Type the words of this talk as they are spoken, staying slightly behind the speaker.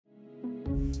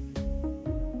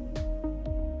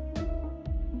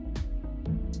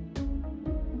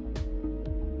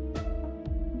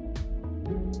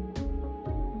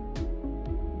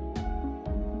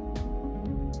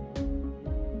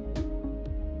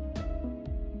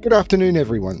Good afternoon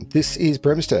everyone, this is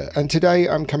BremSter, and today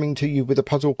I'm coming to you with a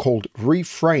puzzle called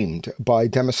Reframed by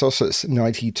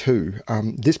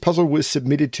Damasosis92. This puzzle was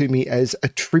submitted to me as a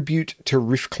tribute to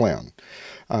Riffclown,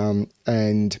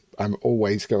 and I'm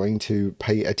always going to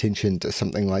pay attention to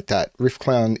something like that.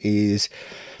 Riffclown is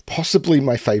possibly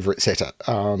my favourite setter,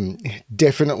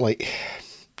 definitely,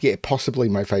 yeah, possibly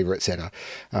my favourite setter.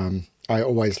 I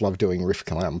always love doing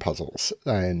Riffclown puzzles,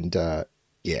 and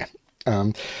yeah.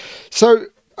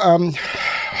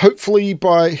 Hopefully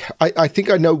I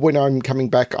think I know when I'm coming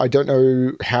back. I don't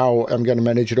know how I'm going to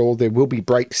manage it all. There will be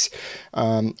breaks,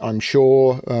 I'm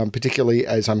sure, particularly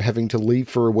as I'm having to leave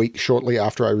for a week shortly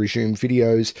after I resume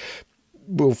videos.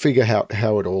 We'll figure out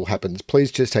how it all happens.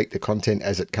 Please just take the content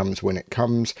as it comes when it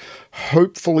comes.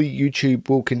 Hopefully YouTube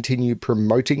will continue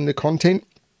promoting the content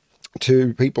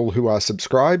to people who are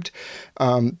subscribed,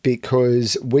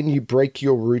 because when you break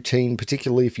your routine,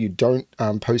 particularly if you don't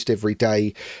post every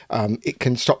day, it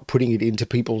can stop putting it into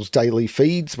people's daily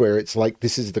feeds where it's like,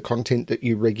 this is the content that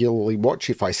you regularly watch.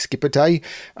 If I skip a day,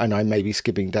 and I may be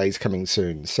skipping days coming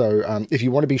soon. So if you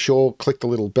want to be sure, click the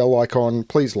little bell icon.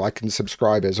 Please like and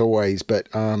subscribe as always. But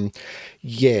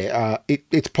yeah,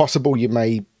 it's possible you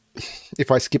may,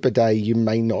 if I skip a day, you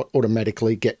may not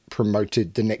automatically get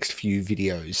promoted the next few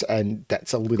videos, and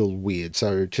that's a little weird,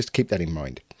 so just keep that in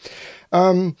mind.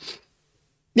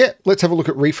 Yeah, let's have a look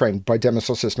at Reframed by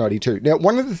Damasosis92. Now,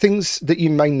 one of the things that you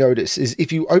may notice is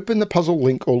if you open the puzzle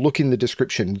link or look in the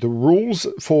description, the rules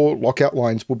for lockout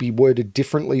lines will be worded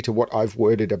differently to what I've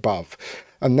worded above.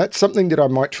 And that's something that I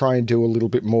might try and do a little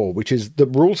bit more, which is the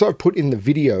rules I've put in the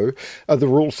video are the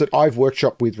rules that I've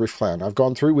workshopped with Riffclown. I've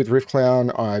gone through with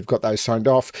Riffclown, I've got those signed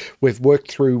off. I've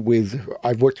worked through with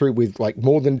like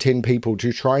more than 10 people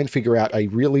to try and figure out a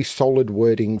really solid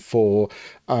wording for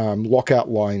lockout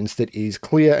lines that is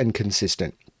clear and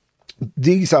consistent.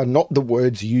 These are not the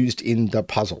words used in the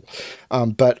puzzle,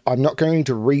 but I'm not going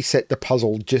to reset the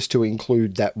puzzle just to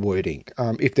include that wording.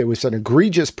 If there was an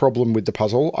egregious problem with the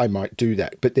puzzle, I might do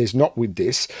that, but there's not with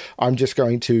this. I'm just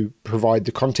going to provide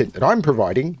the content that I'm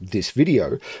providing, this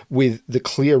video, with the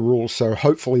clear rules, so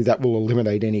hopefully that will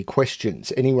eliminate any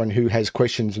questions. Anyone who has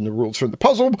questions in the rules from the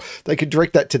puzzle, they could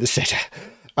direct that to the setter.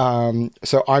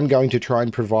 So I'm going to try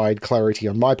and provide clarity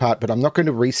on my part, but I'm not going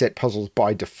to reset puzzles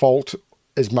by default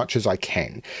as much as I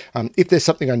can. If there's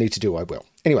something I need to do, I will.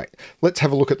 Anyway, let's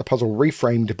have a look at the puzzle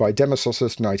Reframed by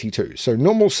Damasosis92. So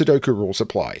normal Sudoku rules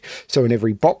apply. So in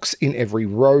every box, in every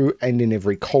row, and in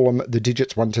every column, the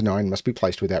digits 1 to 9 must be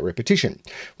placed without repetition.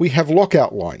 We have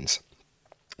lockout lines.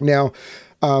 Now,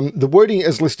 the wording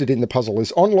as listed in the puzzle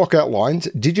is, on lockout lines,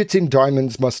 digits in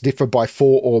diamonds must differ by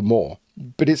 4 or more.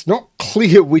 But it's not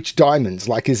clear which diamonds,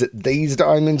 like is it these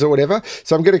diamonds or whatever?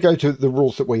 So I'm going to go to the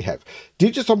rules that we have.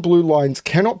 Digits on blue lines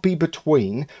cannot be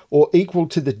between or equal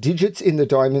to the digits in the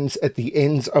diamonds at the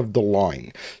ends of the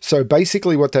line. So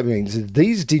basically what that means is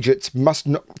these digits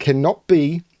cannot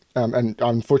be, and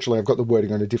unfortunately I've got the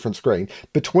wording on a different screen,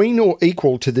 between or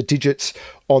equal to the digits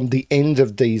on the end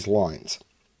of these lines.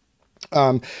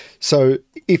 So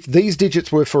if these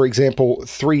digits were, for example,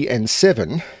 3 and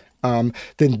 7,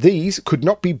 then these could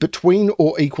not be between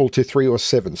or equal to 3 or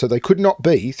 7. So they could not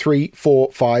be 3,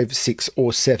 4, 5, 6,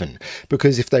 or 7.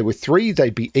 Because if they were 3,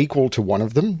 they'd be equal to one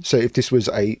of them. So if this was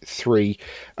a 3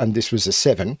 and this was a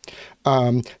 7,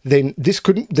 then these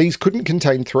couldn't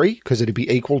contain 3 because it'd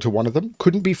be equal to one of them.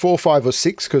 Couldn't be 4, 5, or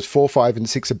 6 because 4, 5, and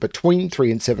 6 are between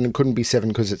 3 and 7, and couldn't be 7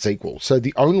 because it's equal. So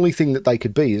the only thing that they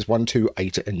could be is 1, 2,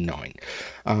 8, and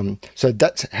 9. So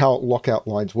that's how lockout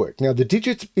lines work. Now the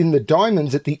digits in the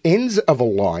diamonds at the ends of a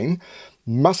line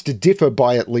must differ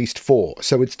by at least 4.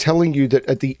 So it's telling you that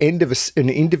at the end of an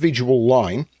individual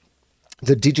line,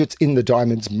 the digits in the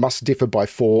diamonds must differ by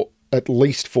 4, at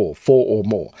least 4 or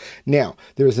more. Now,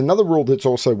 there is another rule that's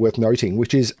also worth noting,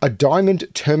 which is a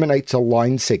diamond terminates a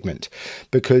line segment,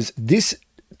 because this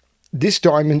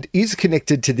diamond is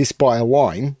connected to this by a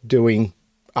line doing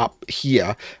up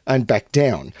here and back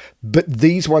down, but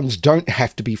these ones don't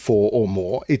have to be 4 or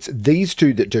more. It's these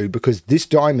two that do, because this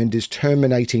diamond is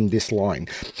terminating this line.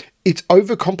 It's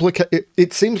overcomplicated.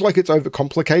 It seems like it's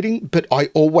overcomplicating, but I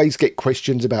always get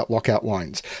questions about lockout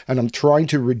lines, and I'm trying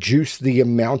to reduce the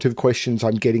amount of questions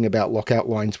I'm getting about lockout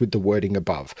lines with the wording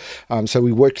above. So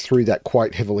we worked through that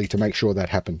quite heavily to make sure that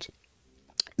happens.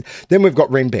 Then we've got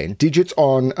Renban. Digits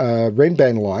on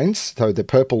Renban lines, so the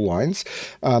purple lines,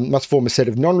 must form a set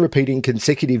of non-repeating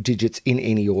consecutive digits in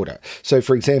any order. So,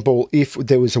 for example, if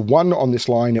there was a 1 on this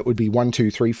line, it would be 1,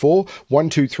 2, 3, 4. 1,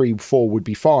 2, 3, 4 would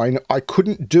be fine. I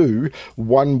couldn't do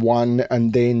 1, 1,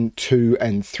 and then 2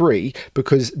 and 3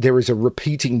 because there is a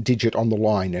repeating digit on the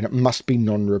line and it must be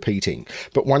non-repeating.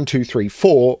 But 1, 2, 3,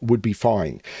 4 would be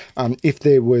fine. If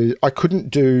there were, I couldn't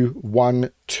do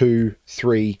 1, 2,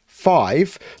 3,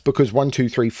 5 because 1, 2,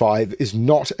 3, 5 is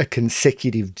not a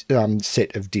consecutive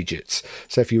set of digits.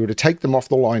 So if you were to take them off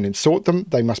the line and sort them,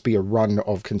 they must be a run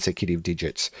of consecutive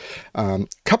digits.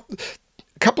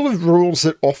 Couple of rules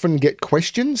that often get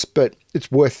questions, but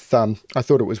it's worth, I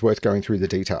thought it was worth going through the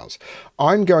details.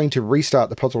 I'm going to restart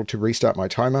the puzzle to restart my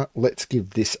timer. Let's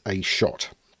give this a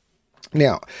shot.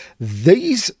 Now,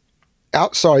 these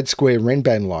outside square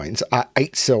Renban lines are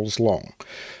 8 cells long.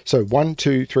 So 1,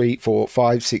 2, 3, 4,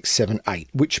 5, 6, 7, 8,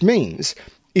 which means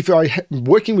if I'm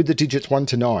working with the digits 1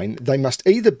 to 9, they must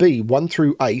either be 1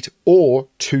 through 8 or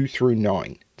 2 through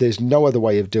 9. There's no other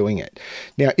way of doing it.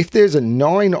 Now, if there's a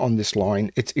 9 on this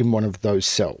line, it's in one of those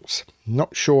cells.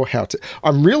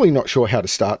 I'm really not sure how to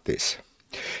start this.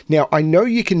 Now, I know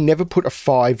you can never put a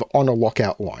 5 on a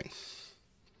lockout line.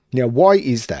 Now, why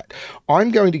is that?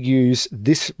 I'm going to use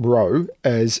this row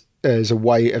as a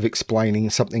way of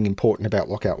explaining something important about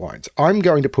lockout lines. I'm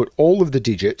going to put all of the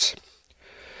digits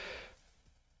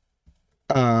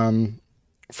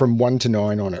from 1 to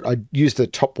 9 on it. I use the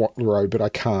top row, but I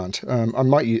can't. I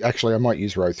might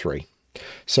use row 3.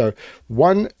 So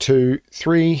 1, 2,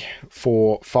 3,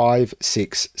 4, 5,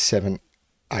 6, 7,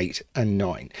 8, and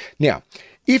 9. Now,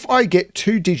 if I get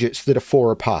 2 digits that are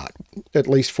 4 apart, at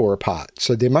least 4 apart,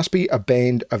 so there must be a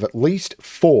band of at least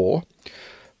 4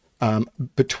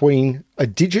 between a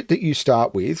digit that you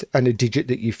start with and a digit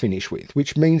that you finish with,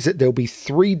 which means that there'll be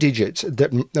 3 digits,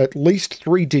 at least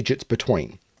 3 digits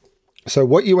between. So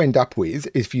what you end up with,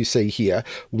 if you see here,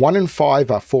 1 and 5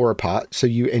 are 4 apart, so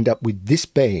you end up with this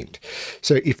band.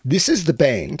 So if this is the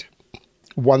band,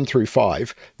 1 through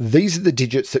 5, these are the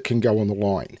digits that can go on the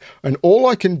line. And all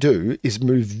I can do is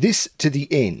move this to the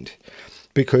end,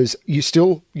 because you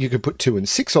could put 2 and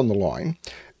 6 on the line,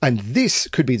 and this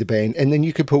could be the band, and then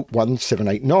you could put 1, 7,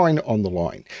 8, 9 on the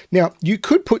line. Now, you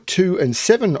could put 2 and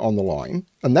 7 on the line,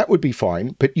 and that would be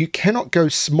fine, but you cannot go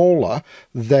smaller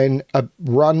than a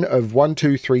run of 1,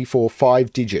 2, 3, 4,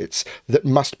 5 digits that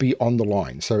must be on the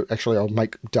line. So actually, I'll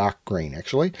make dark green,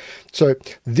 actually. So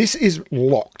this is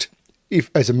locked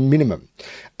as a minimum.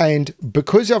 And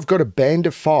because I've got a band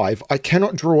of 5, I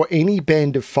cannot draw any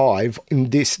band of 5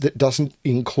 in this that doesn't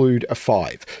include a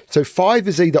 5. So 5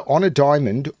 is either on a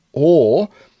diamond or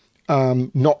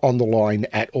not on the line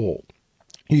at all.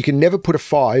 You can never put a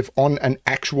 5 on an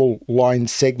actual line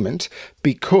segment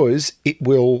because it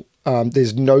will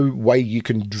there's no way you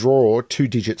can draw 2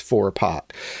 digits 4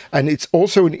 apart. And it's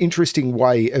also an interesting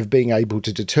way of being able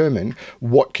to determine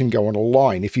what can go on a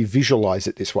line if you visualize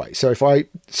it this way. So if I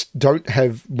don't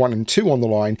have 1 and 2 on the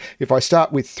line, if I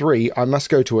start with 3, I must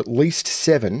go to at least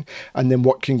 7, and then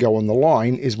what can go on the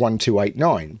line is 1, 2, 8,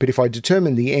 9. But if I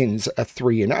determine the ends are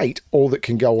 3 and 8, all that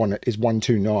can go on it is 1,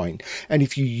 2, 9. And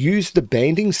if you use the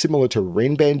banding similar to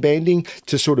Renban banding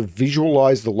to sort of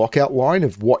visualize the lockout line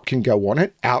of what can go on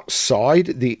it outside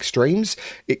the extremes,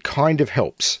 it kind of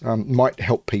helps, might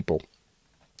help people.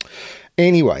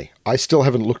 Anyway, I still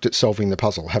haven't looked at solving the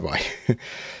puzzle, have I?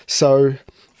 So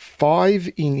 5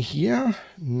 in here,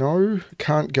 no,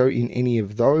 can't go in any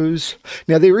of those.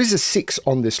 Now there is a 6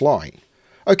 on this line.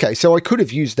 Okay, so I could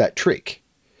have used that trick,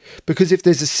 because if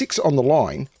there's a 6 on the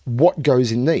line, what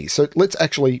goes in these? So let's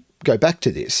actually go back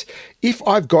to this. If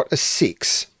I've got a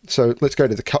 6, so let's go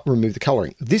to remove the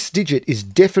coloring. This digit is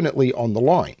definitely on the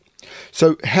line.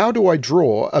 So how do I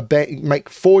draw make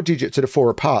 4 digits that are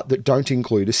 4 apart that don't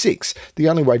include a 6? The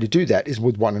only way to do that is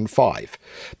with 1 and 5,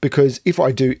 because if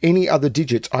I do any other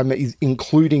digits, I'm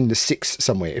including the 6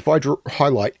 somewhere. If I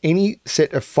highlight any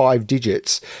set of 5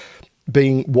 digits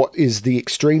being what is the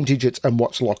extreme digits and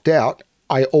what's locked out,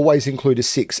 I always include a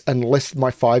 6 unless my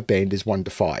 5 band is 1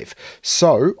 to 5.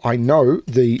 So I know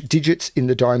the digits in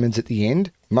the diamonds at the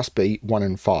end must be 1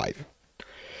 and 5.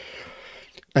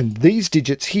 And these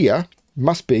digits here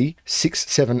must be 6,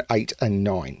 7, 8, and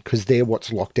 9, because they're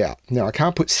what's locked out. Now, I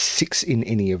can't put 6 in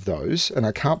any of those, and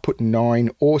I can't put 9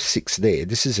 or 6 there.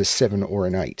 This is a 7 or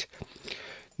an 8.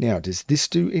 Now, does this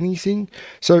do anything?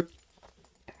 So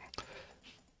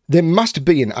there must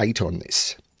be an 8 on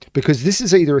this, because this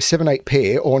is either a 7-8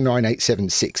 pair or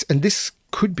 9-8-7-6, and this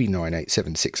could be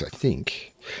 9-8-7-6, I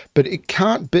think. But it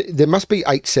can't be, there must be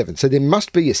 8-7, so there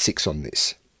must be a 6 on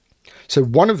this. So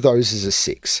one of those is a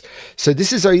 6. So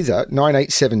this is either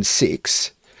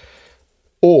 9876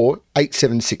 or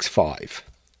 8765.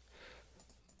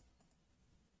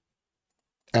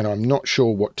 And I'm not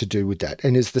sure what to do with that.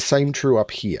 And is the same true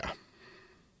up here?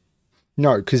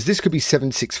 No, because this could be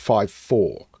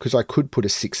 7654, because I could put a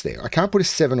 6 there. I can't put a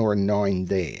 7 or a 9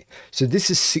 there. So this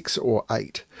is 6 or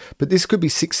 8. But this could be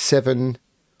 6, 7,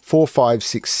 4, 5,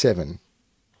 6, 7.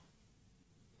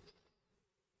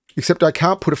 Except I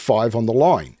can't put a 5 on the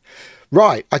line.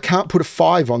 Right, I can't put a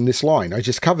 5 on this line. I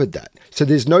just covered that. So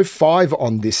there's no 5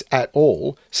 on this at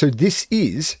all. So this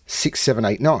is 6, 7,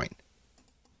 8, 9.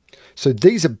 So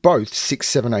these are both 6,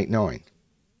 7, 8, 9.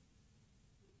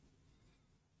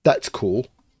 That's cool.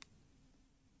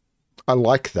 I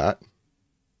like that.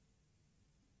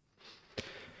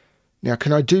 Now,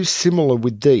 can I do similar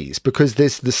with these? Because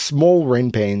there's the small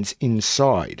Renbans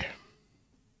inside.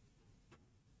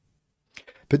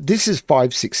 But this is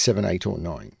 5, 6, 7, 8, or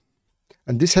 9.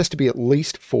 And this has to be at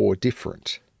least 4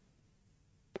 different.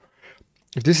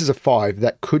 If this is a 5,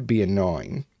 that could be a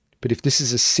 9. But if this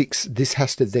is a 6, this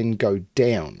has to then go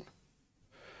down.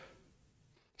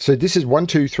 So this is 1,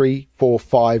 2, 3, 4,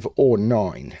 5, or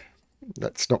 9.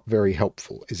 That's not very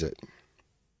helpful, is it?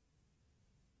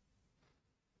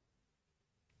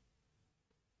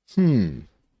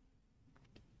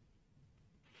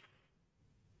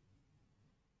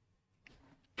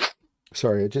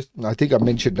 Sorry, I think I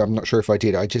mentioned, I'm not sure if I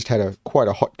did, I just had quite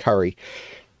a hot curry.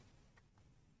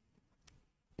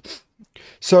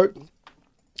 So,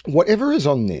 whatever is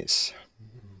on this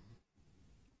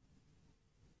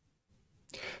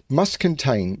must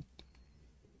contain,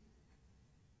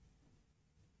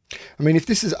 I mean, if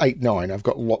this is 8, 9, I've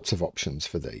got lots of options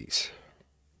for these.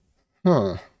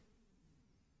 Huh.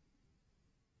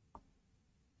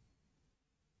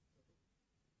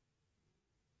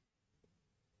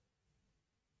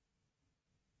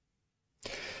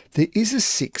 There is a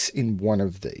 6 in one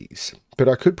of these, but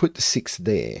I could put the 6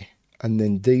 there, and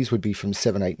then these would be from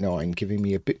 7, 8, 9, giving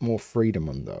me a bit more freedom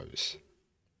on those.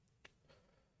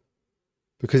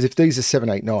 Because if these are 7,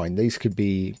 8, 9, these could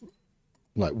be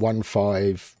like 1,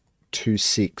 5, 2,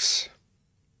 6.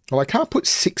 Well, I can't put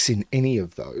 6 in any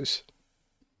of those.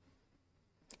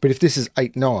 But if this is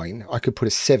 8, 9, I could put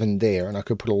a 7 there, and I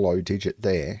could put a low digit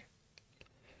there.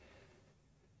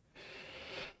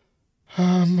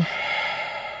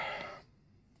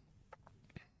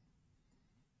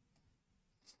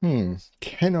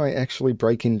 Can I actually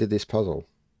break into this puzzle?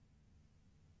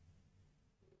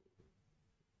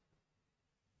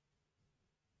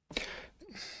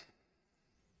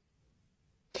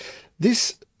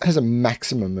 This has a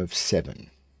maximum of 7.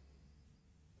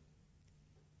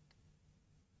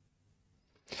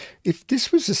 If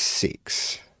this was a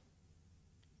 6...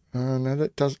 no,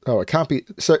 that does... Oh, it can't be...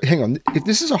 So, hang on. If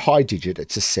this is a high digit,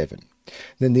 it's a 7.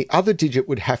 Then the other digit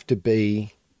would have to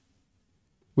be...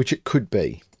 Which it could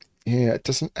be. Yeah, it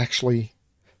doesn't actually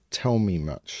tell me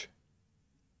much.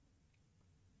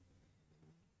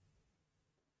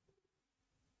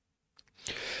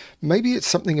 Maybe it's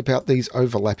something about these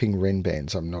overlapping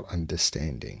Renbans I'm not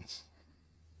understanding.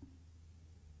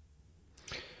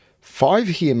 5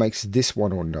 here makes this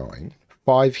 1 or 9.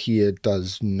 5 here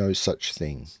does no such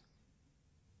thing.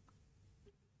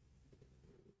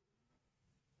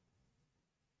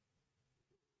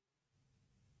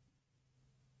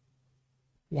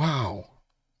 Wow.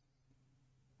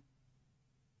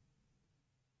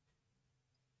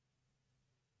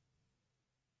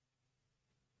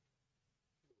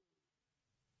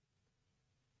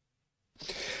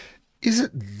 Is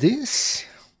it this?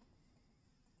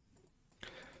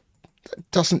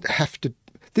 That doesn't have to...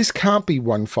 This can't be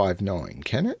 159,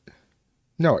 can it?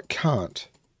 No, it can't.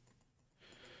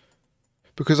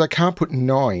 Because I can't put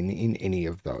 9 in any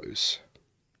of those.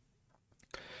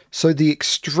 So the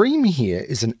extreme here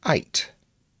is an 8.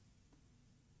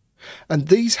 And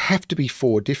these have to be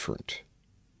 4 different.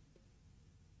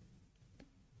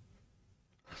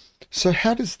 So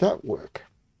how does that work?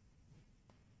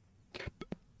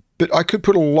 But I could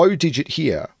put a low digit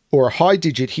here, or a high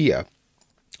digit here,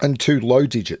 and 2 low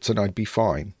digits, and I'd be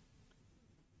fine.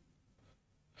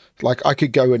 Like, I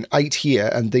could go an 8 here,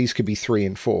 and these could be 3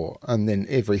 and 4, and then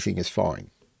everything is fine.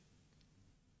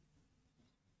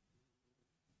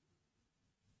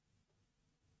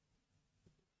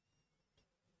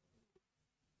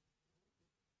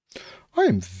 I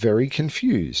am very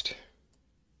confused.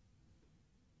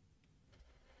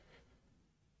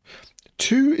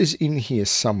 2 is in here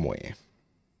somewhere.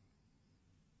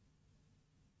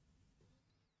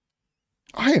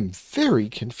 I am very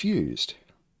confused.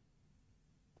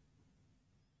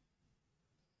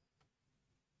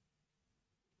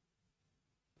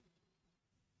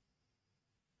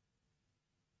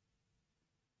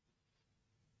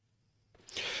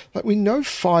 Like, we know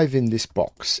 5 in this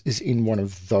box is in one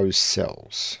of those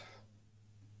cells.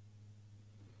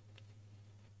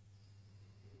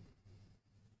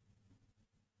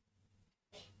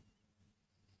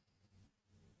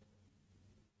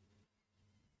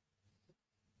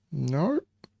 No,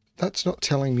 that's not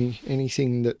telling me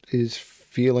anything that is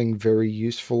feeling very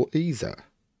useful either.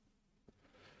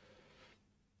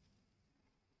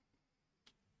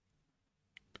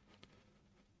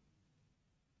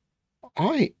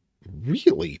 I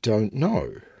really don't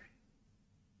know.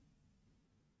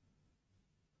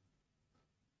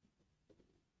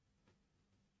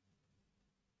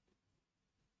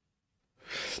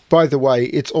 By the way,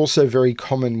 it's also very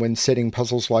common when setting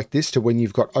puzzles like this, to when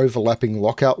you've got overlapping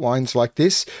lockout lines like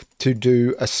this, to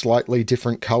do a slightly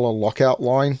different color lockout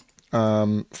line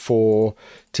to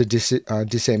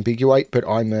disambiguate. But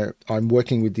I'm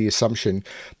working with the assumption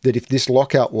that if this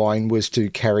lockout line was to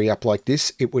carry up like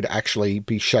this, it would actually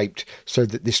be shaped so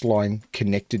that this line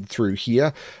connected through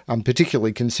here.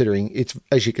 Particularly considering it's,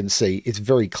 as you can see, it's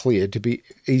very clear to be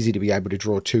easy to be able to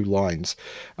draw two lines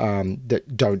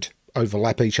that don't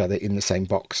overlap each other in the same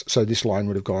box. So this line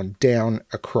would have gone down,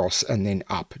 across, and then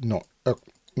up, not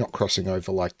crossing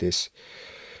over like this.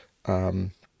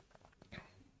 When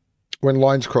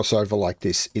lines cross over like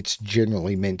this, it's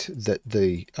generally meant that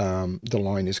the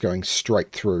line is going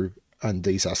straight through, and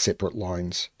these are separate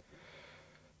lines.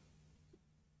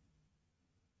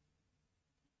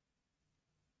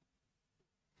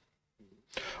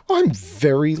 I'm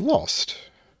very lost.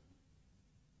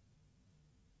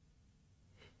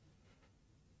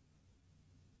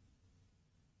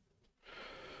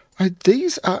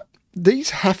 These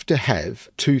have to have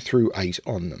 2 through 8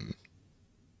 on them.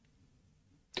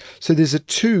 So there's a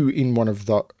 2 in one of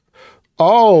the...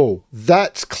 Oh,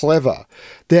 that's clever.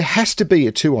 There has to be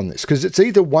a 2 on this, because it's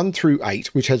either 1 through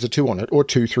 8, which has a 2 on it, or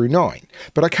 2 through 9.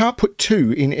 But I can't put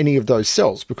 2 in any of those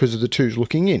cells because of the 2's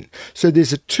looking in. So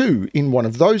there's a 2 in one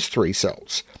of those 3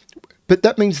 cells. But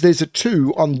that means there's a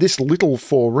 2 on this little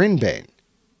 4 Renban.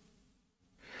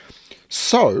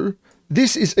 So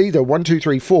this is either 1, 2,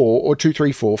 3, 4 or 2,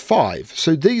 3, 4, 5.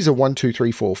 So these are 1, 2,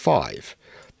 3, 4, 5.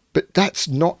 But that's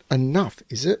not enough,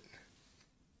 is it?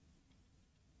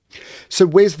 So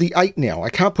where's the 8 now? I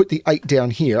can't put the 8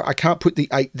 down here. I can't put the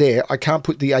 8 there. I can't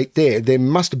put the 8 there. There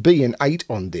must be an 8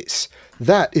 on this.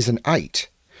 That is an 8,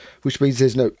 which means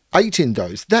there's no 8 in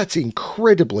those. That's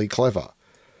incredibly clever.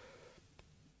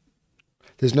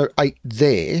 There's no 8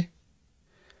 there.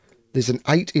 There's an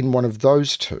 8 in one of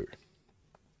those 2.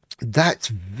 That's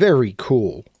very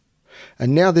cool.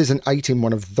 And now there's an 8 in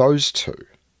one of those 2.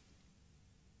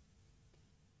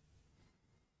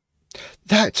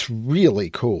 That's really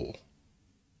cool.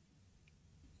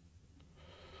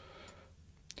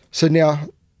 So now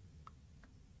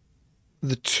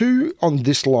the 2 on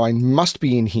this line must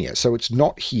be in here, so it's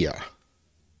not here.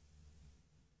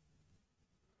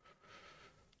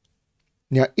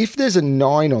 Now, if there's a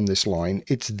 9 on this line,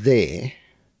 it's there.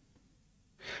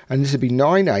 And this would be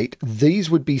 9, 8. These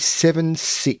would be 7,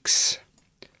 6.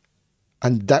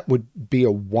 And that would be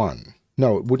a 1.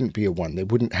 No, it wouldn't be a 1. There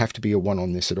wouldn't have to be a 1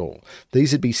 on this at all.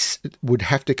 These would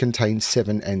have to contain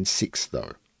 7 and 6,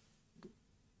 though.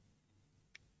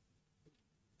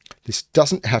 This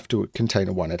doesn't have to contain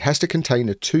a 1. It has to contain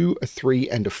a 2, a 3,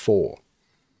 and a 4.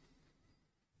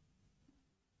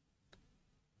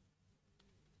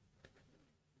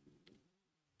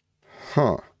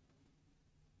 Huh.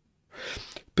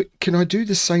 But can I do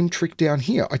the same trick down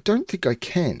here? I don't think I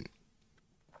can.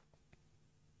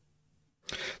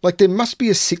 Like, there must be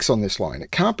a 6 on this line.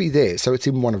 It can't be there, so it's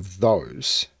in one of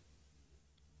those.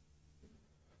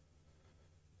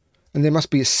 And there must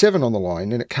be a 7 on the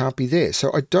line, and it can't be there.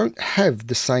 So I don't have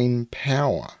the same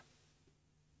power.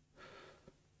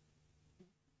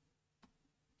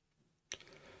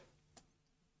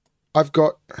 I've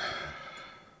got...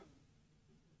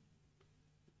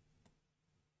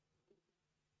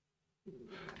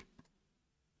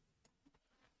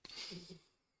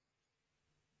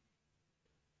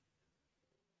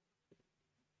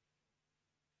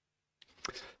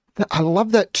 I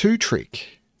love that 2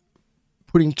 trick.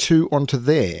 Putting 2 onto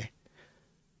there.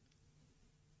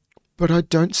 But I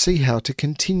don't see how to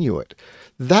continue it.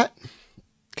 That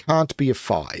can't be a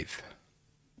 5.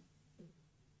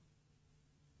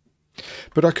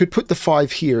 But I could put the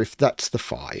 5 here if that's the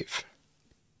 5.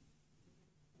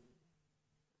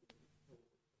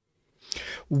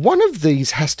 One of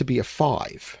these has to be a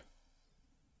 5.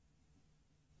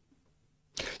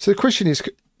 So the question is,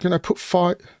 can I put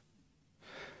 5...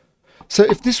 So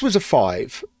if this was a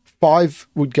 5, 5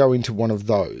 would go into one of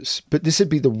those, but this would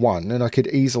be the 1, and I could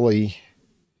easily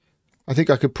I think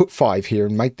I could put 5 here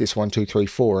and make this 1, 2, 3,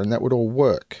 4, and that would all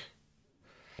work.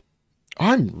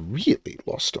 I'm really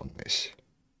lost on this.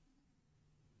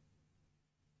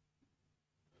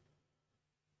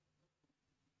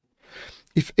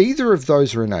 If either of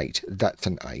those are an 8, that's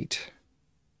an 8.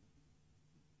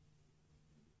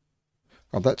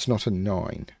 Oh, that's not a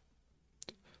 9.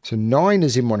 So 9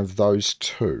 is in one of those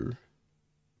two.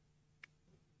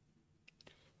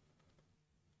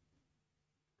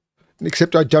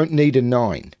 Except I don't need a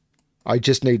 9. I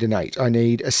just need an 8. I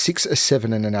need a 6, a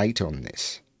 7, and an 8 on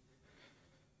this.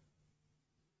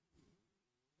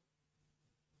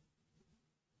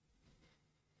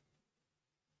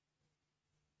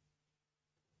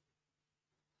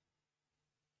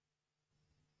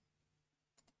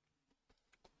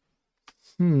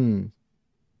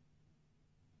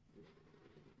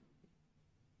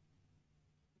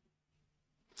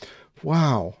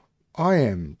 Wow, I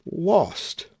am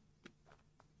lost.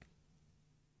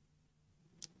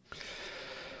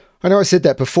 I know I said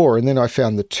that before, and then I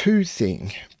found the 2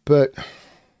 thing, but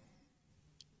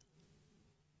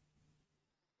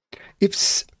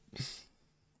if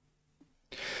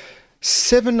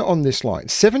 7 on this line,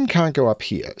 7 can't go up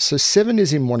here, so 7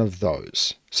 is in one of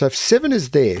those. So if 7 is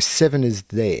there, 7 is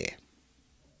there.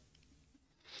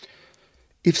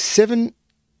 If 7,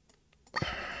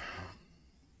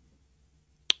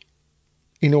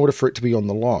 in order for it to be on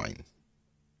the line,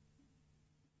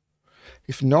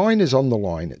 if 9 is on the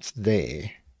line, it's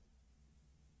there.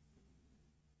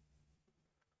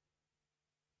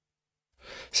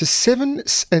 So 7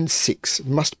 and 6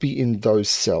 must be in those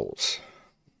cells.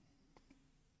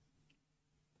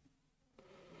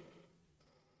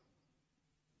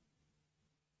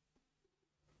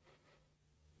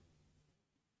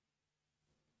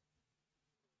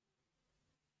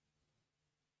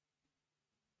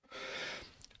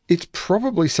 It's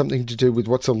probably something to do with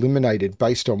what's eliminated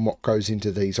based on what goes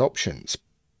into these options,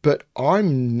 but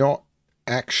I'm not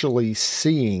actually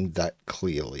seeing that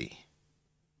clearly.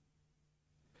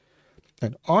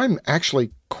 And I'm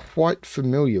actually quite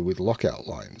familiar with lockout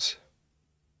lines.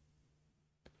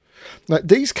 Now,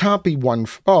 these can't be one.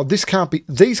 Oh, these can't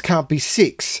be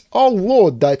 6. Oh,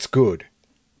 Lord, that's good.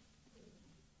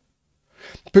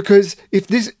 Because if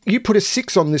you put a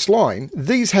 6 on this line,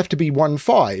 these have to be 1,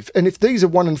 5. And if these are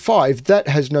 1 and 5, that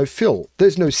has no fill.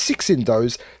 There's no 6 in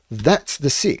those. That's the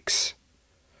 6.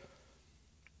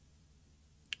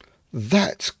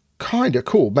 That's kind of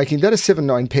cool. Making that a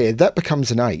 7-9 pair, that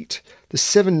becomes an 8. The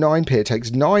 7-9 pair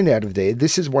takes 9 out of there.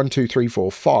 This is 1, 2, 3,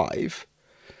 4, 5.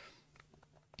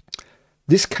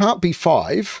 This can't be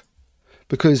 5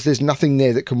 because there's nothing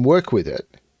there that can work with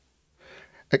it.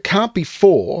 It can't be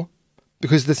 4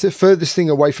 because the furthest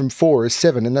thing away from 4 is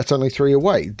 7, and that's only 3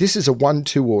 away. This is a 1,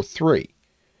 2, or 3.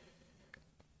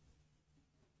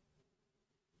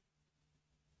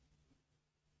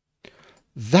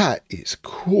 That is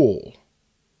cool.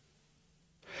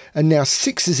 And now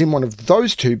 6 is in one of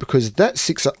those two because that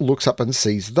 6 looks up and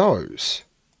sees those.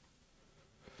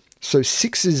 So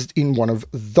 6 is in one of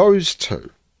those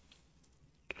two.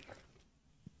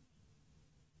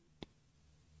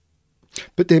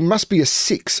 But there must be a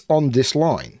 6 on this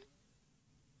line.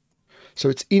 So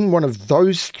it's in one of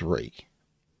those 3.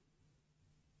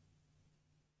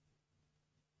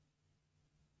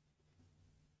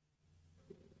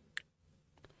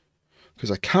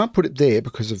 Because I can't put it there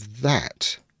because of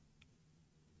that.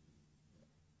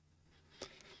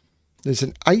 There's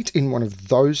an 8 in one of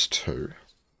those two.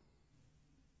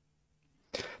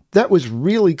 That was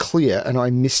really clear and I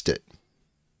missed it.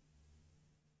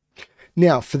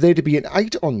 Now, for there to be an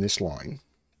 8 on this line,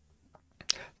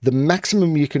 the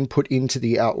maximum you can put into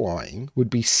the outlying would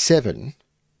be 7.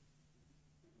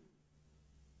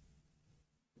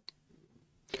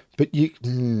 But you...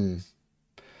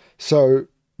 So,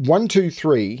 1, 2,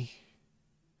 3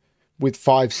 with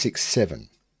 5, 6, 7.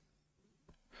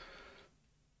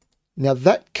 Now,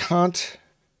 that can't...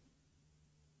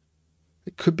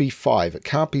 It could be 5. It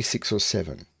can't be 6 or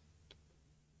 7.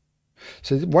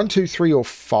 So 1, 2, 3, or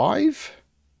 5?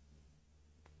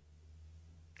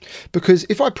 Because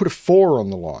if I put a 4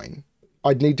 on the line,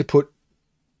 I'd need to put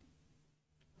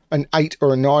an 8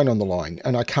 or a 9 on the line,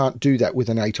 and I can't do that with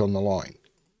an 8 on the line.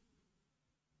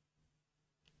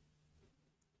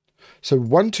 So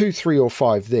 1, 2, 3, or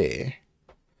 5 there,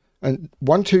 and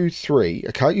 1, 2, 3,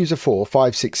 I can't use a 4,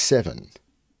 5, 6, 7.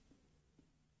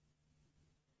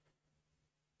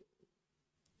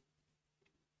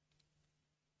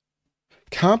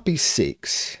 Can't be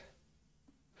 6.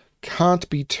 Can't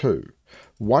be 2.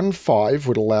 1, 5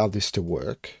 would allow this to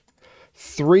work.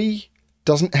 3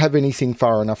 doesn't have anything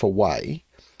far enough away.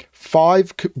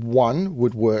 5, 1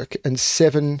 would work, and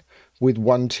 7 with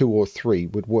 1, 2, or 3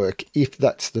 would work if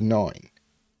that's the 9.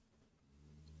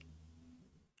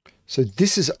 So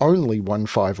this is only 1,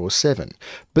 5, or 7.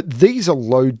 But these are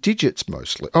low digits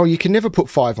mostly. Oh, you can never put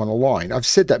 5 on a line. I've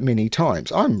said that many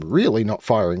times. I'm really not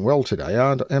firing well today,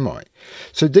 am I?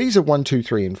 So these are 1, 2,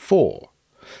 3, and 4.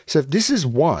 So if this is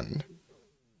 1,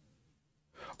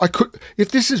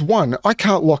 if this is 1, I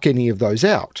can't lock any of those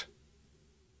out.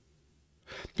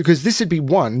 Because this would be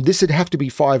 1, this would have to be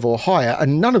 5 or higher,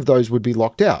 and none of those would be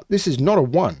locked out. This is not a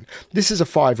 1. This is a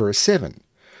 5 or a 7.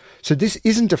 So this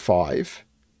isn't a 5.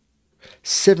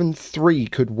 7, 3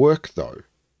 could work though.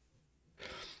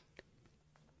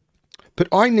 But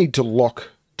I need to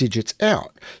lock digits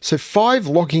out. So 5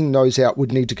 locking those out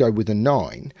would need to go with a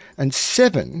 9. And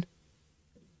 7,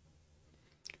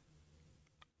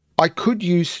 I could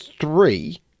use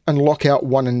 3 and lock out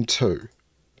 1 and 2.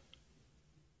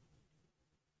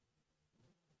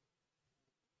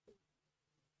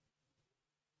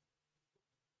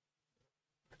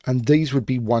 And these would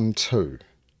be 1, 2.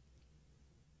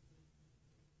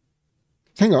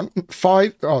 Hang on,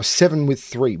 5, 7 with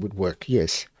 3 would work,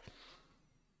 yes.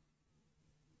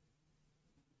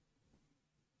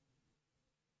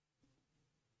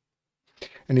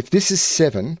 And if this is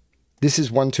 7, this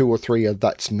is 1, 2, or 3,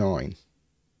 that's 9.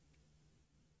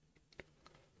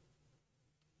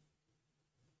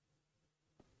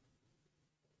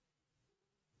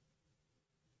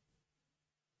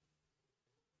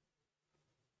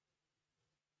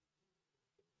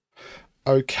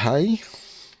 Okay.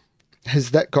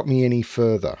 Has that got me any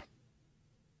further?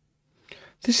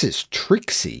 This is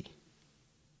tricksy.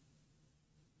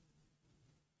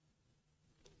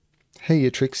 Hey,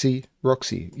 you Trixie.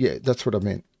 Roxy. Yeah, that's what I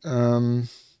meant.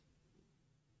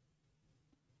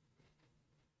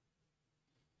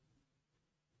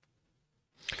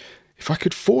 If I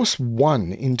could force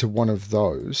 1 into one of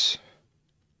those,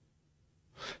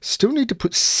 still need to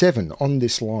put 7 on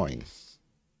this line.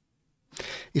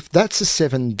 If that's a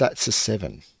 7, that's a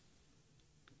 7.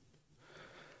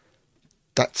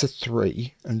 That's a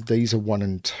 3, and these are 1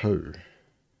 and 2.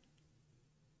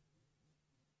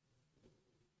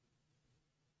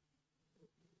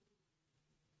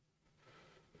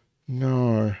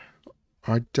 No,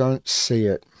 I don't see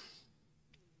it.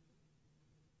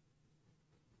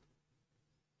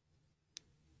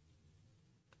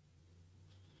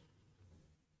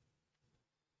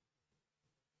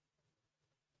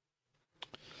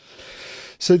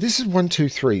 So this is 1, 2,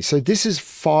 3. So this is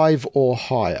 5 or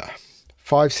higher.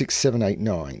 5, 6, 7, 8,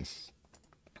 9.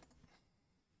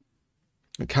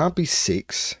 It can't be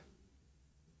 6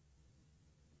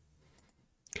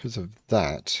 because of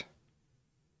that.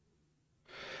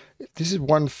 If this is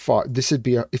 1, 5, this would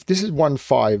be if this is 1,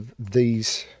 5,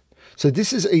 these. So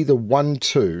this is either 1,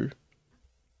 2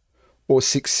 or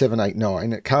 6, 7, 8,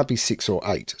 9. It can't be 6 or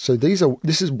 8. So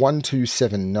this is 1, 2,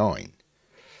 7, 9.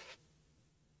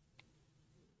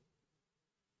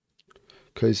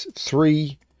 Because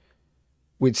 3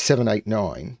 with 7, 8,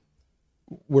 9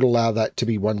 would allow that to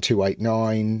be 1, 2, 8,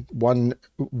 9.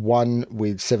 1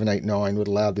 with 7, 8, 9 would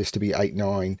allow this to be 8,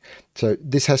 9. So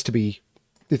this has to be,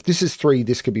 if this is 3,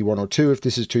 this could be 1 or 2. If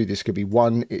this is 2, this could be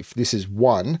 1. If this is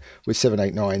 1 with 7,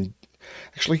 8, 9,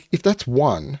 actually, if that's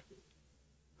 1,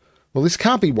 well, this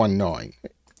can't be 1, 9.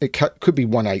 It could be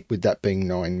 1, 8 with that being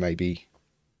 9, maybe.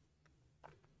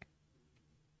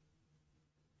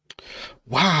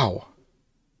 Wow.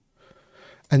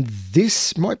 And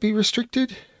this might be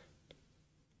restricted?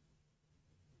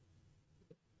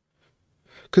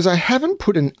 Because I haven't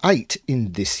put an 8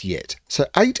 in this yet. So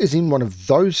 8 is in one of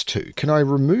those two. Can I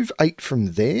remove 8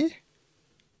 from there?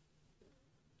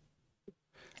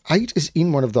 8 is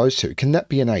in one of those two. Can that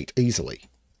be an 8 easily?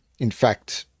 In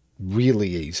fact, really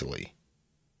easily.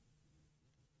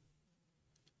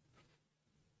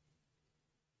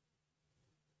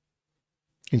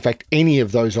 In fact, any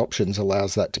of those options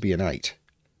allows that to be an 8.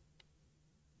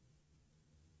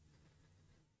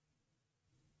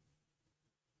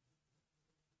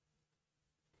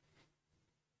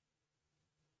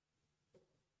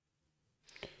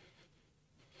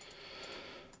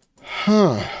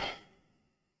 Huh.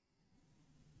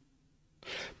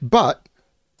 But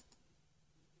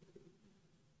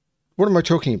what am I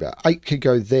talking about? 8 could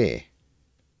go there.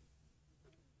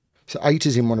 So 8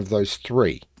 is in one of those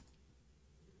 3.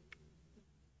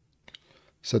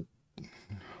 So,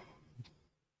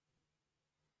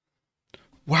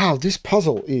 wow, this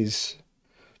puzzle is...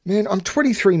 Man, I'm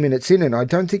 23 minutes in and I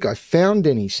don't think I found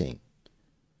anything.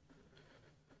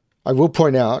 I will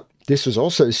point out, this was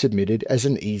also submitted as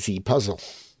an easy puzzle.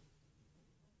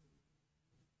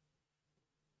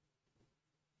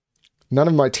 None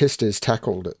of my testers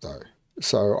tackled it though,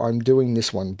 so I'm doing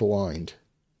this one blind.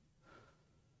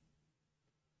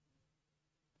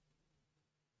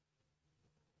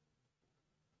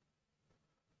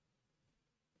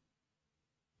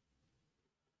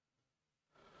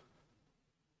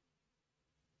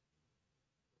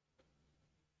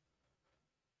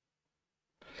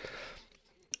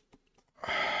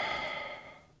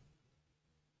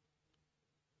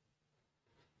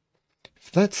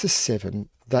 If that's a 7,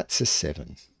 that's a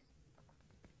 7.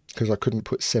 Because I couldn't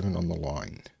put 7 on the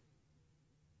line.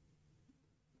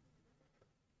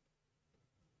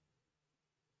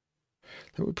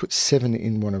 That would put 7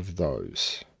 in one of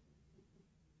those.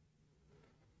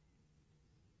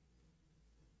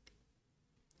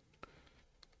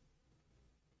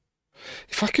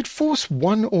 If I could force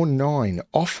 1 or 9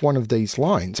 off one of these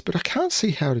lines, but I can't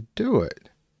see how to do it.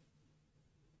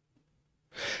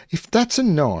 If that's a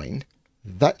 9,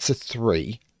 that's a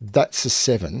 3, that's a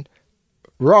 7.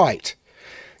 Right.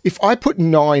 If I put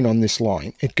 9 on this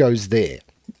line, it goes there.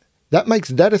 That makes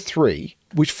that a 3,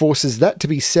 which forces that to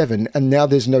be 7, and now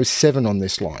there's no 7 on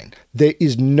this line. There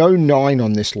is no 9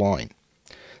 on this line.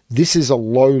 This is a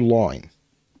low line.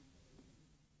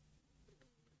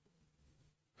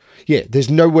 Yeah, there's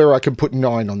nowhere I can put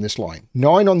 9 on this line.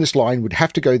 9 on this line would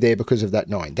have to go there because of that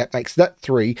 9. That makes that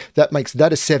 3, that makes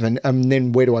that a 7, and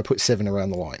then where do I put 7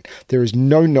 around the line? There is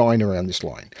no 9 around this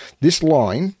line. This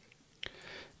line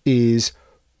is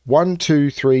 1, 2,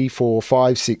 3, 4,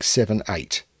 5, 6, 7,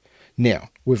 8. Now,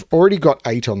 we've already got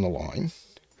 8 on the line.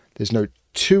 There's no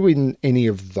 2 in any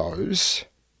of those.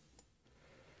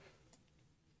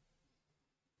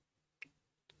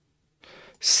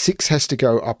 Six has to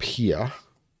go up here.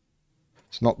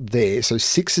 It's not there, so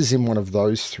 6 is in one of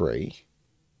those 3.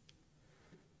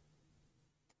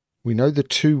 We know the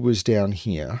 2 was down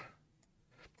here.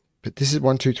 But this is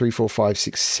 1, 2, 3, 4, 5,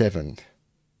 6, 7.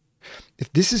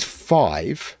 If this is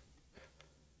 5,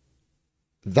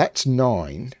 that's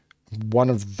 9. One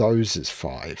of those is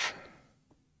 5.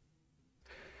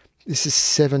 This is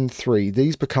 7, 3.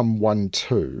 These become 1,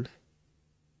 2.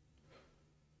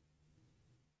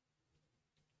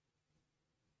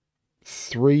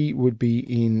 Three would be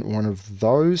in one of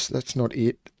those. That's not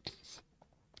it.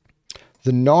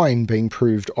 The 9 being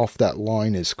proved off that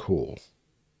line is cool.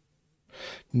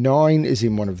 9 is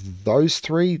in one of those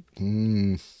 3.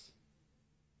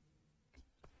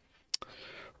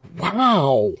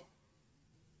 Wow.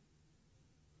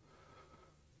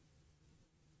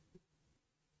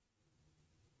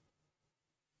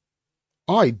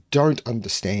 I don't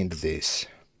understand this.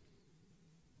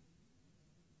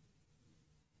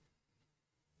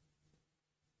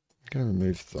 I'm going to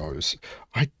remove those.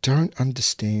 I don't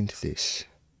understand this.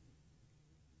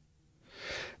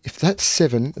 If that's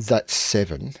 7, that's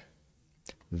 7.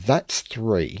 That's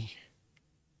 3.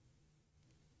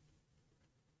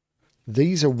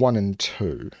 These are 1 and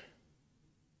 2.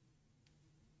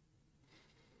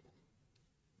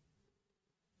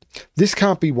 This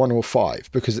can't be 1 or 5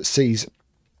 because it sees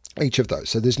each of those.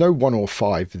 So there's no 1 or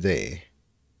 5 there.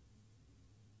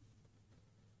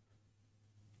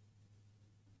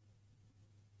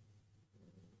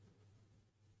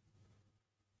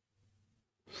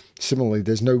 Similarly,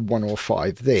 there's no 1 or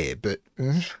 5 there, but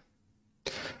I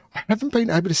haven't been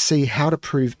able to see how to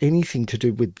prove anything to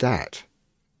do with that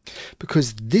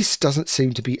because this doesn't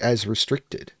seem to be as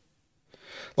restricted.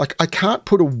 Like, I can't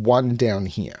put a 1 down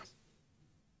here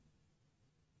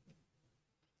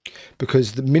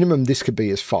because the minimum this could be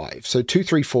is 5. So 2,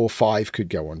 3, 4, 5 could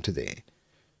go onto there.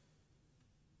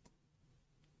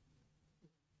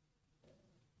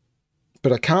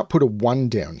 But I can't put a 1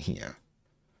 down here.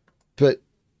 But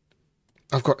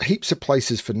I've got heaps of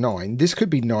places for 9. This could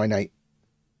be 9, 8.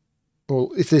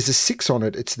 Well, if there's a 6 on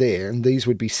it, it's there. And these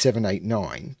would be 7, 8,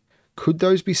 9. Could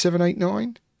those be 7, 8,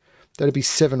 9? That'd be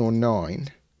 7 or 9.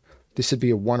 This would be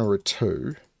a 1 or a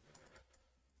 2.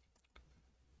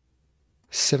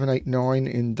 7, 8, 9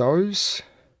 in those.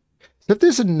 So if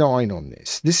there's a 9 on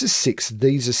this, this is 6.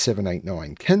 These are 7, 8,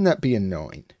 9. Can that be a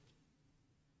 9?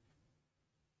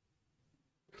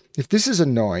 If this is a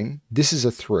 9, this is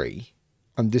a 3.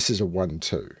 And this is a 1,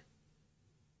 2.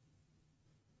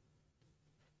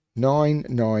 9,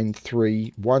 9,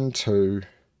 3, 1, 2.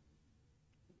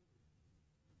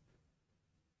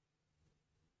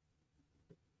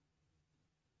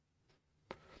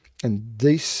 And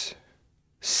this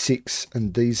 6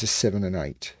 and these are 7 and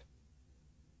 8.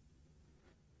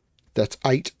 That's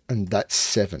 8 and that's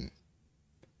 7.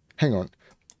 Hang on.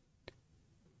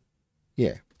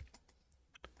 Yeah.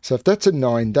 So if that's a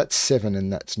 9, that's 7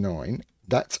 and that's 9.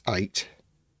 That's 8.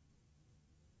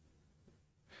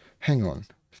 Hang on.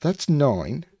 That's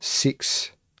 9,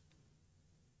 6,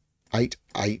 8,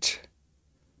 8.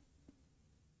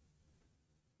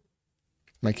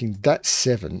 Making that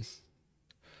 7.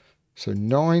 So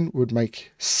 9 would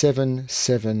make 7,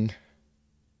 7.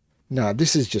 No,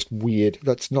 this is just weird.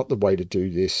 That's not the way to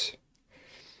do this.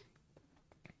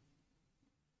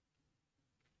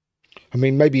 I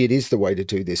mean, maybe it is the way to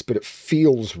do this, but it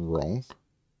feels wrong.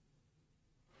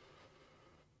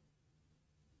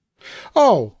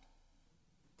 Oh,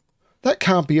 that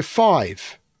can't be a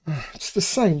 5. It's the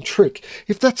same trick.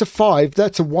 If that's a 5,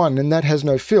 that's a 1, and that has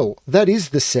no fill. That is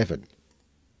the 7.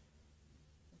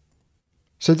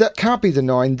 So that can't be the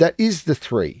 9. That is the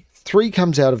 3. 3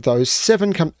 comes out of those.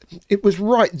 7 comes... It was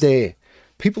right there.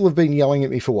 People have been yelling at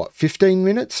me for what, 15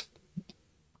 minutes?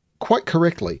 Quite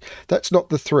correctly. That's not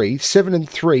the 3. 7 and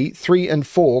 3, 3 and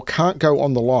 4 can't go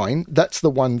on the line. That's the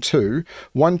 1, 2.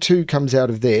 1, 2 comes out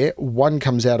of there. 1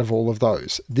 comes out of all of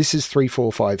those. This is 3,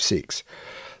 4, 5, 6.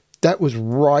 That was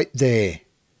right there.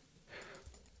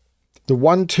 The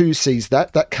 1, 2 sees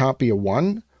that. That can't be a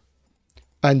 1.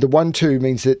 And the 1, 2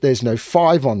 means that there's no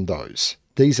 5 on those.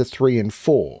 These are 3 and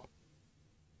 4.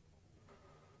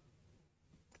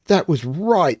 That was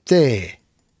right there.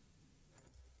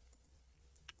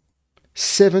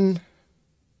 7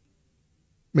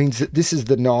 means that this is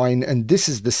the 9 and this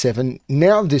is the 7.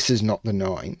 Now this is not the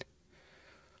 9.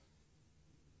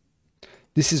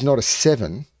 This is not a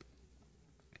 7.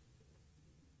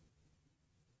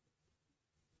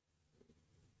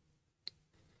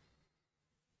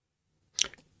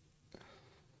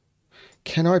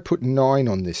 Can I put 9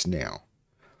 on this now?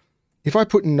 If I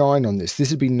put 9 on this, this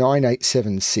would be 9, 8,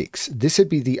 7, 6. This would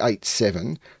be the 8,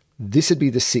 7. This would be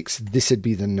the 6. This would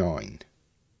be the 9.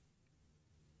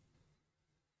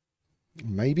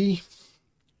 Maybe.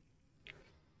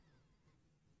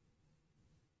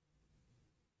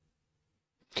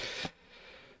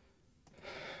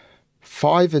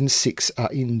 Five and 6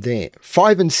 are in there.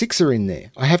 5 and 6 are in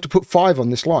there. I have to put 5 on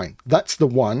this line. That's the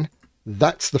 1.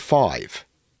 That's the 5.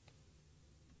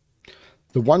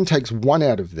 The 1 takes 1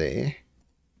 out of there.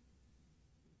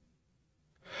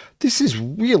 This is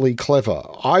really clever.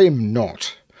 I am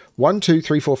not. 1, 2,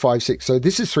 3, 4, 5, 6. So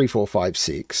this is 3, 4, 5,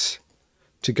 6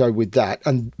 to go with that.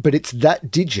 But it's that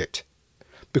digit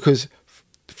because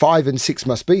 5 and 6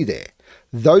 must be there.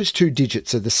 Those two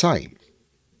digits are the same.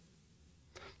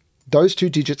 Those two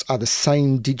digits are the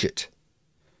same digit.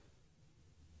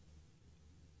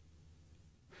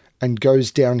 And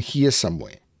goes down here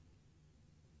somewhere.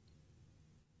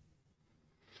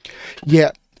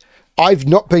 Yeah, I've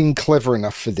not been clever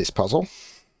enough for this puzzle.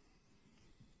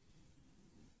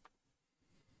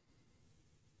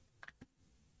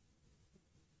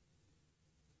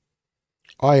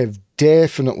 I have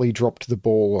definitely dropped the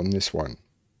ball on this one.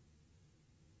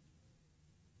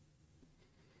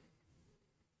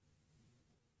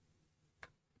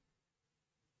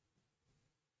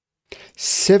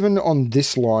 Seven on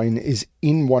this line is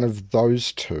in one of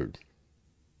those two.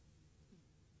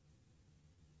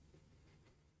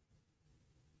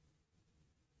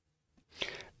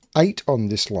 Eight on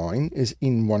this line is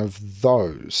in one of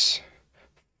those.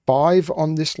 5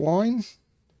 on this line?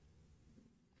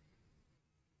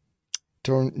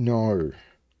 Don't know.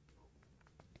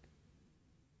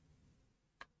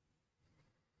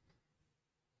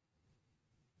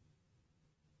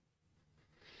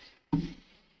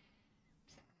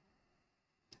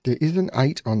 There is an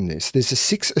 8 on this. There's a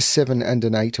 6, a 7, and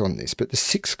an 8 on this, but the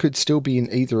 6 could still be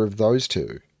in either of those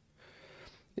two.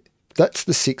 That's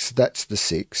the 6, that's the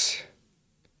 6.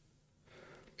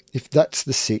 If that's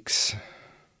the 6...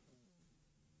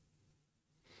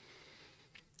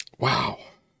 Wow.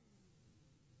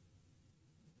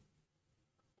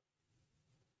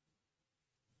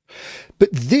 But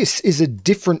this is a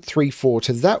different 3-4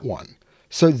 to that one.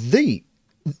 So these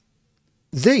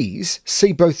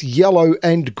see both yellow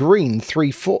and green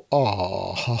 3-4.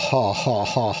 Oh, ha, ha, ha,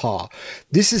 ha, ha.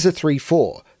 This is a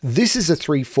 3-4. This is a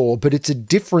 3-4, but it's a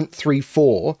different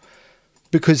 3-4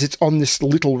 because it's on this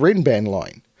little Renban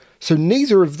line. So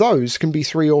neither of those can be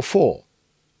 3 or 4.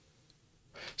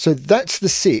 So that's the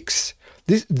 6.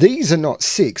 These are not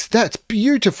 6. That's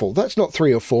beautiful. That's not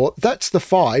 3 or 4. That's the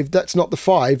 5. That's not the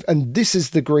 5. And this is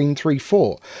the green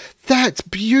 3-4. That's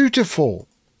beautiful.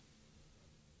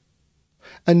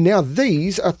 And now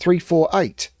these are 3, 4,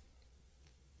 8.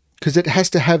 Because it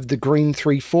has to have the green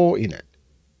 3-4 in it.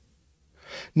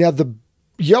 Now the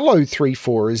yellow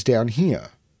 3-4 is down here.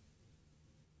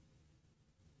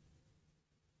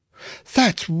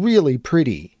 That's really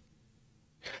pretty.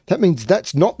 That means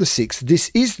that's not the 6.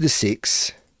 This is the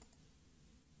 6.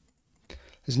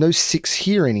 There's no 6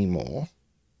 here anymore.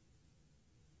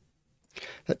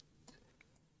 That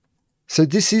So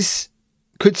this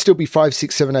could still be 5,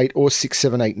 6, 7, 8 or 6,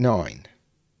 7, 8, 9.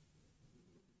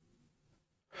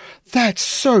 That's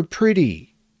so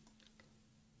pretty.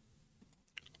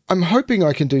 I'm hoping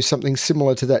I can do something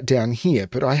similar to that down here,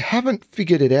 but I haven't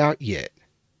figured it out yet.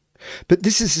 But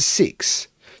this is a 6,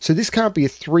 so this can't be a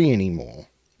 3 anymore.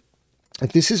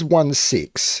 If this is 1,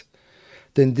 6,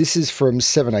 then this is from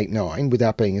 7, 8, 9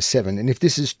 without being a 7. And if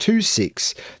this is 2,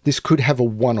 6, this could have a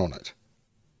 1 on it.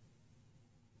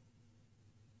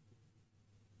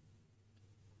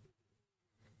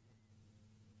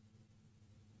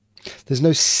 There's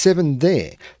no 7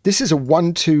 there. This is a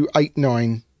 1, 2, 8,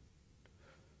 9.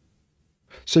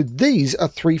 So these are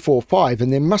 3, 4, 5,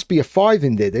 and there must be a 5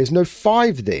 in there. There's no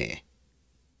 5 there.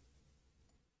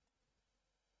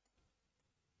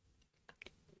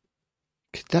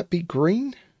 Could that be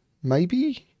green?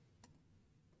 Maybe?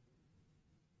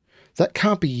 That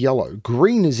can't be yellow.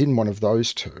 Green is in one of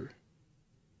those two.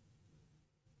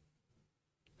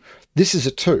 This is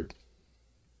a 2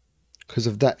 because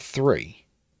of that 3.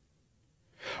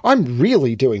 I'm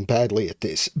really doing badly at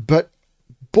this, but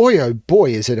boy, oh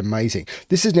boy, is it amazing.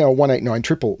 This is now a 189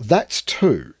 triple. That's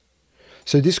 2.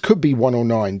 So this could be 1 or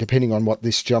 9, depending on what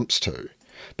this jumps to.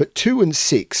 But 2 and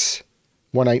 6,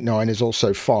 189 is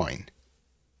also fine.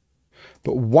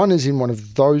 But 1 is in one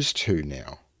of those two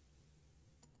now.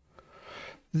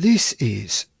 This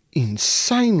is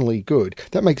insanely good.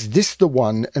 That makes this the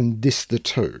 1 and this the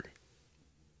 2.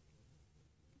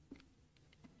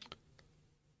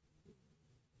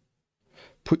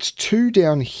 Puts 2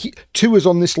 down here. 2 is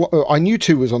on this line. I knew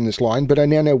 2 was on this line, but I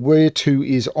now know where 2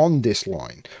 is on this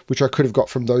line, which I could have got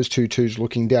from those two 2s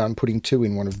looking down, putting 2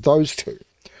 in one of those two.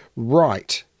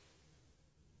 Right.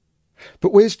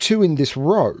 But where's 2 in this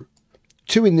row?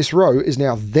 2 in this row is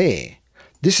now there.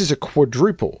 This is a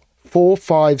quadruple. 4,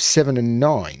 5, 7, and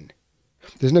 9.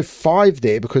 There's no 5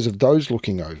 there because of those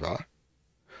looking over.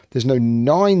 There's no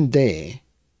 9 there.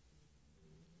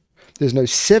 There's no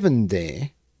 7 there.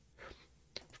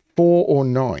 4 or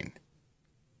 9.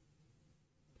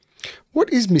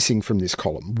 What is missing from this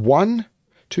column? 1,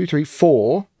 2, 3,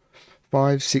 4,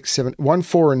 5, 6, 7, 1,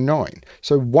 4, and 9.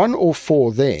 So 1 or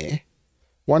 4 there.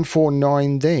 1, 4,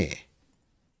 9 there.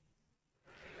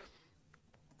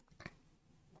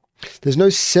 There's no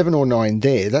 7 or 9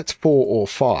 there. That's 4 or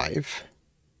 5.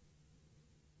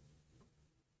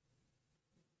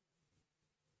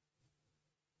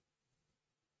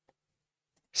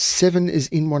 Seven is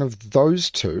in one of those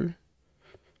two,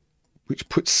 which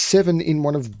puts 7 in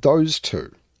one of those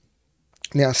two.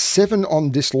 Now, 7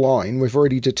 on this line, we've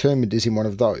already determined is in one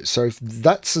of those. So if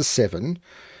that's a 7,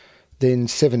 then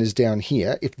 7 is down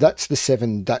here. If that's the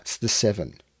 7, that's the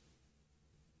 7.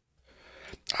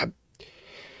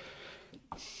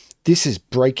 This is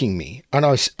breaking me. And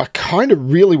I kind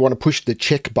of really want to push the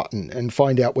check button and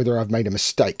find out whether I've made a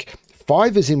mistake.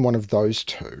 5 is in one of those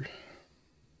two.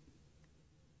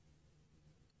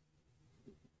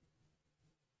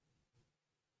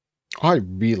 I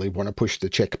really want to push the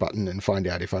check button and find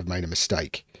out if I've made a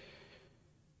mistake.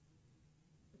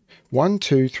 1,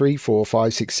 2, 3, 4,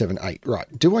 5, 6, 7, 8.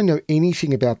 Right. Do I know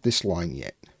anything about this line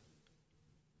yet?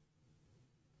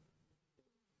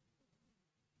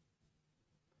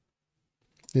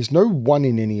 There's no 1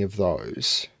 in any of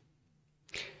those.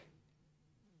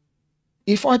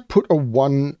 If I put a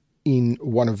 1 in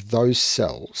one of those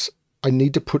cells, I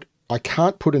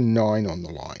can't put a 9 on the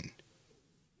line.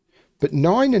 But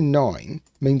 9 and 9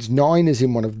 means 9 is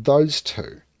in one of those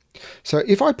two. So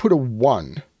if I put a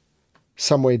 1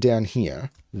 somewhere down here,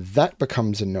 that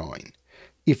becomes a 9.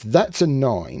 If that's a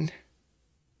 9,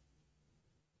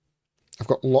 I've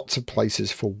got lots of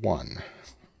places for 1.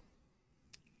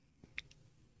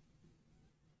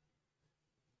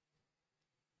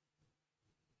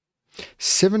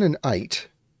 Seven and 8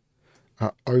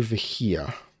 are over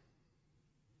here.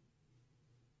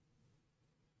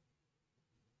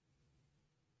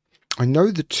 I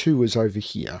know the 2 is over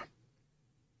here.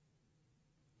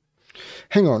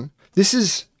 Hang on. This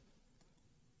is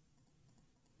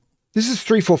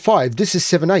 3, 4, 5. This is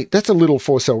 7, 8. That's a little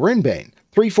 4-cell Renban.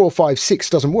 3, 4, 5, 6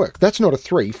 doesn't work. That's not a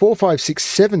 3. 4, 5, 6,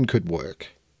 7 could work.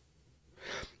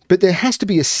 But there has to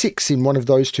be a 6 in one of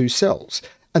those two cells.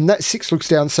 And that 6 looks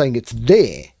down saying it's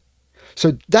there.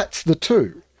 So that's the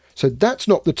 2. So that's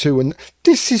not the 2. And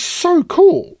this is so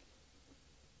cool.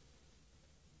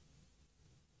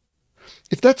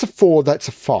 If that's a 4, that's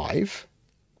a 5.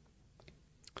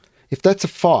 If that's a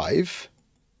 5,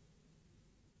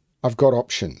 I've got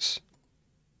options.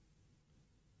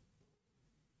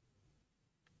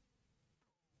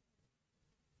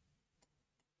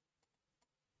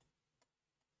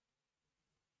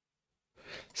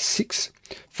 6,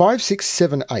 5, 6,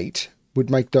 7, 8 would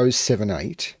make those 7,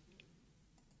 8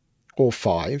 or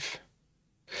 5.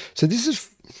 So this is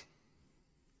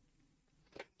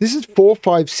 4,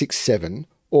 5, 6, 7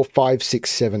 or 5, 6,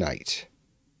 7, 8.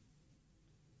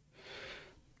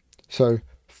 So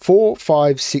 4,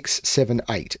 5, 6, 7,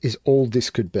 8 is all this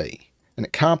could be. And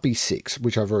it can't be 6,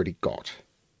 which I've already got.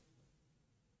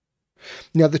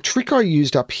 Now, the trick I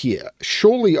used up here,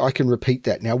 surely I can repeat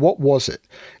that. Now, what was it?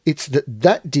 It's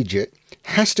that digit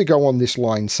has to go on this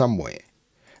line somewhere.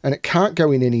 And it can't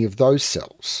go in any of those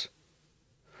cells.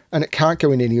 And it can't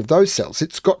go in any of those cells.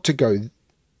 It's got to go...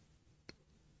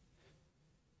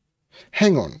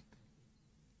 Hang on.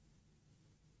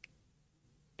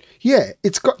 Yeah,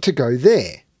 it's got to go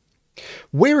there.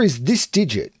 Where is this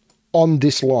digit on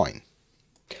this line?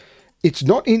 It's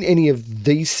not in any of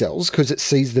these cells because it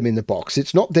sees them in the box.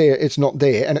 It's not there,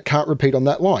 and it can't repeat on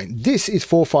that line. This is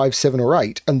 4, 5, 7, or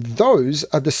 8, and those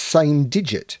are the same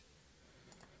digit.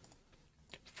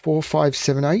 4, 5,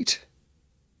 7, 8.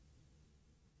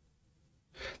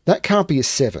 That can't be a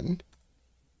 7.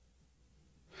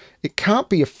 It can't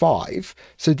be a 5,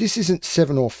 so this isn't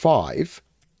 7 or 5.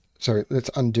 So let's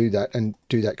undo that and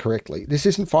do that correctly. This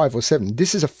isn't 5 or 7.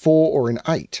 This is a 4 or an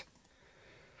 8.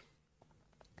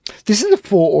 This is a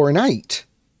 4 or an 8.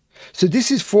 So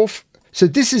this is 4. So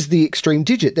this is the extreme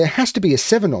digit. There has to be a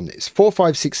 7 on this. 4,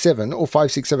 5, 6, 7 or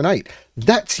 5, 6, 7, 8.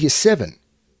 That's your 7.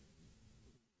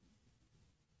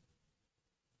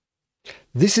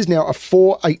 This is now a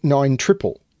 4, 8, 9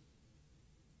 triple.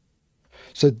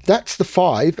 So that's the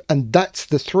 5 and that's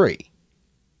the 3.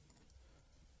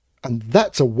 And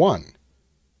that's a 1.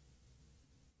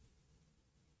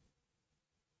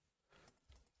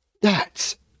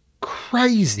 That's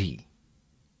crazy.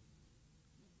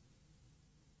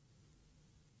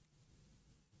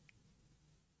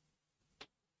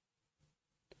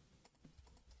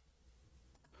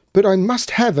 But I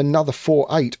must have another 4,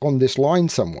 8 on this line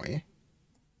somewhere.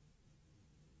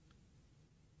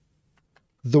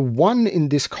 The 1 in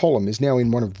this column is now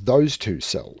in one of those two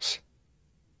cells.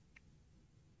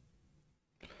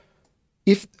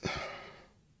 If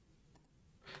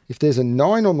there's a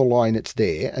 9 on the line, it's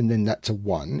there, and then that's a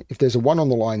 1. If there's a 1 on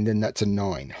the line, then that's a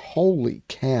 9. Holy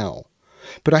cow.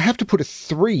 But I have to put a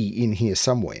 3 in here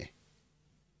somewhere.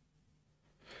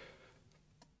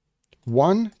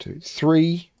 1, 2,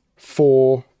 3,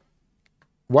 4.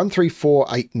 1, 3, 4,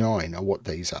 8, 9 are what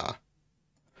these are.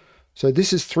 So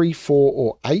this is 3, 4,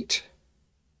 or 8.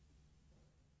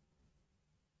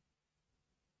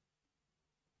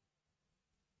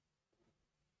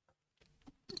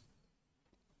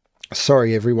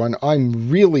 Sorry, everyone. I'm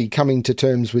really coming to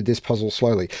terms with this puzzle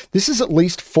slowly. This is at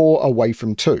least 4 away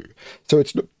from 2. So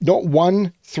it's not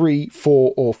 1, 3,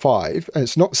 4, or 5, and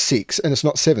it's not 6, and it's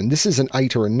not 7. This is an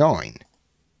 8 or a 9.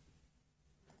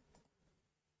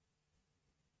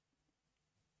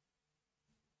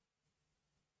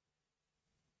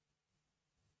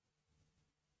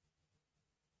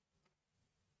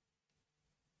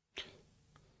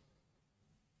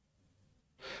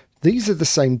 These are the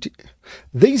same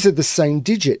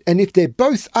digit, and if they're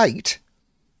both 8,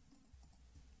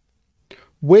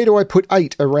 where do I put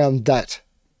 8 around that?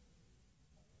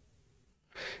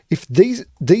 If these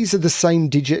are the same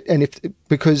digit, and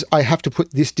because I have to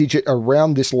put this digit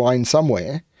around this line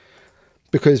somewhere,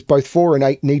 because both 4 and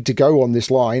 8 need to go on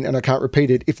this line, and I can't repeat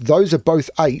it. If those are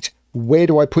both 8, where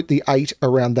do I put the 8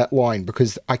 around that line?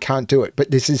 Because I can't do it. But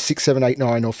this is 6, 7, 8,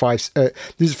 9, or 5. This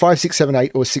is 5, 6, 7,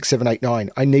 8, or 6, 7, 8, 9.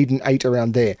 I need an 8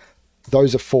 around there.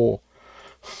 Those are 4.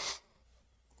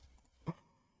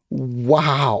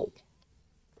 Wow.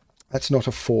 That's not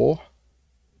a 4.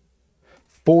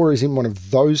 4 is in one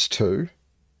of those two.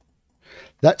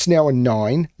 That's now a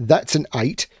 9. That's an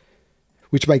 8,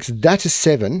 which makes that a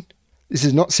 7. This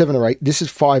is not 7 or 8. This is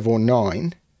 5 or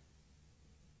 9.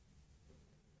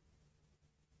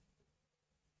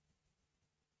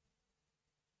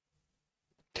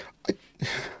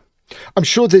 I'm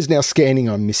sure there's now scanning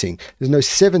I'm missing. There's no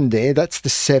 7 there. That's the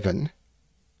 7.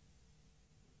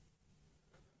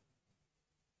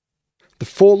 The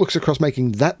 4 looks across,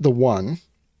 making that the 1.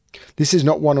 This is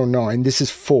not 1 or 9. This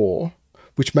is 4,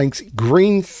 which makes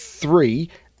green 3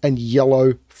 and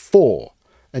yellow 4.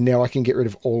 And now I can get rid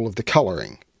of all of the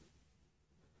colouring.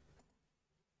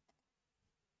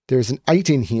 There is an 8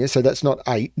 in here, so that's not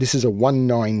 8. This is a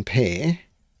 1-9 pair.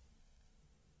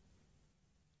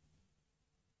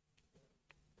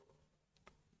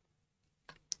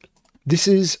 This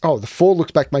is, oh, the 4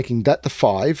 looks back, making that the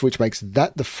 5, which makes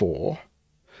that the 4.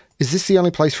 Is this the only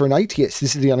place for an 8? Yes,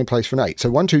 this is the only place for an 8. So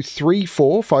 1, 2, 3,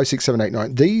 4, 5, 6, 7, 8,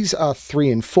 9. These are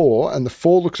 3 and 4, and the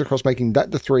 4 looks across, making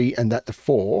that the 3 and that the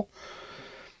 4.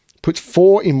 Puts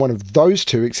 4 in one of those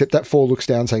two, except that 4 looks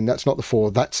down saying that's not the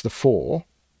 4, that's the 4.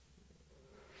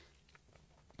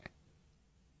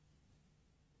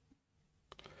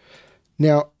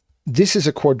 Now, this is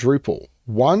a quadruple.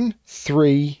 1,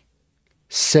 3,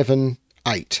 7,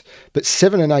 8. But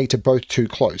 7 and 8 are both too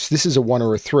close. This is a 1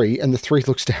 or a 3, and the 3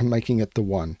 looks down, making it the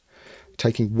 1.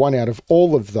 Taking 1 out of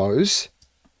all of those.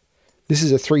 This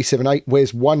is a 3, 7, 8.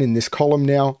 Where's 1 in this column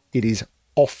now? It is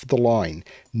off the line.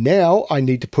 Now I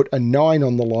need to put a 9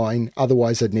 on the line,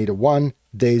 otherwise I'd need a 1.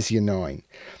 There's your 9.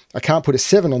 I can't put a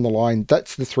 7 on the line.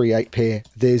 That's the 3, 8 pair.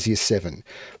 There's your 7.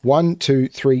 1, 2,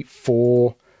 3,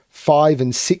 4, 5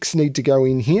 and 6 need to go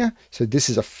in here. So this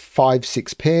is a 5,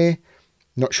 6 pair.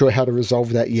 Not sure how to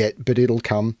resolve that yet, but it'll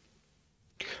come.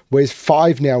 Where's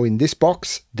 5 now in this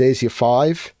box? There's your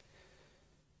 5.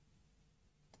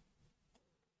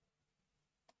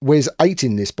 Where's 8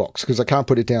 in this box? Because I can't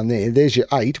put it down there. There's your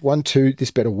 8. 1, 2,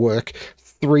 this better work.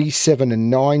 3, 7 and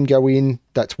 9 go in.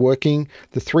 That's working.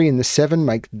 The 3 and the 7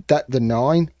 make that the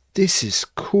 9. This is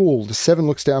cool. The 7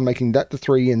 looks down, making that the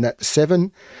 3 and that the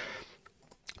 7.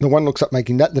 The 1 looks up,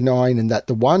 making that the 9 and that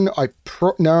the 1.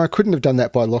 No, I couldn't have done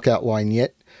that by lockout line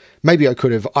yet. Maybe I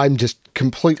could have. I'm just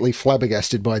completely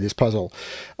flabbergasted by this puzzle.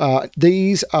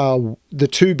 These are the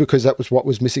 2 because that was what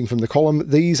was missing from the column.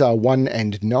 These are 1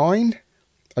 and 9.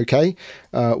 Okay.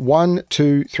 1,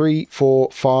 2, 3, 4,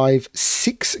 5,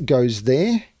 6 goes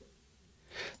there.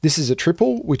 This is a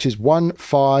triple, which is 1,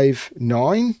 5,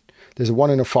 9. There's a 1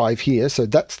 and a 5 here, so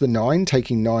that's the 9,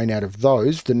 taking 9 out of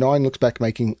those. The 9 looks back,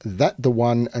 making that the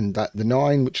 1 and that the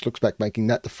 9, which looks back, making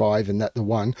that the 5 and that the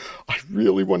 1. I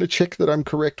really want to check that I'm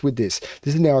correct with this.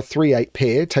 This is now a 3, 8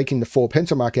 pair, taking the 4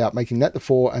 pencil mark out, making that the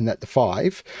 4 and that the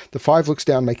 5. The 5 looks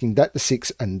down, making that the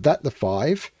 6 and that the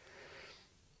 5.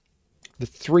 The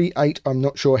 3, 8, I'm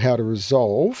not sure how to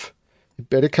resolve. It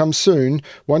better come soon.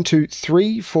 1, 2,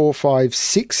 3, 4, 5,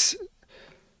 6.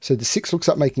 So the 6 looks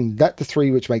up, making that the 3,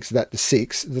 which makes that the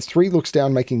 6. The 3 looks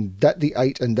down, making that the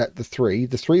 8 and that the 3.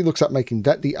 The 3 looks up, making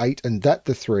that the 8 and that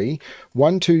the 3.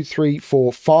 1, 2, 3,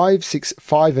 4, 5, 6,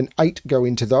 5 and 8 go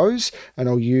into those. And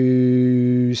I'll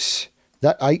use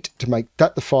that 8 to make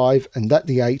that the 5 and that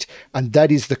the 8. And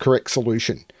that is the correct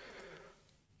solution.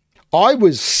 I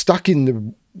was stuck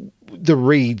in the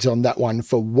reeds on that one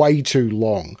for way too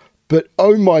long. But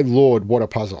oh my lord, what a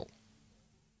puzzle.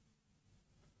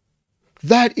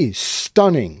 That is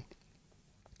stunning.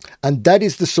 And that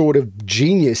is the sort of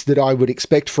genius that I would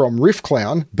expect from Riff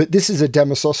Clown, but this is a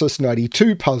Damosausis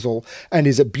 92 puzzle and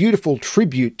is a beautiful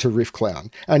tribute to Riff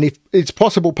Clown. And if it's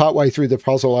possible partway through the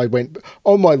puzzle I went,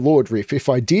 oh my lord, Riff, if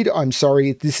I did, I'm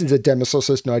sorry, this is a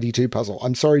Damosausis 92 puzzle.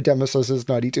 I'm sorry, Damosausis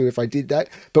 92, if I did that.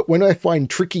 But when I find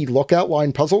tricky lockout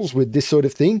line puzzles with this sort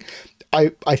of thing, I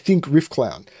think Riff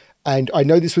Clown. And I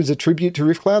know this was a tribute to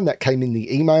Riff Clown that came in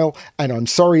the email, and I'm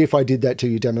sorry if I did that to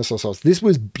you, Damosausis. This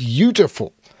was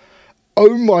beautiful.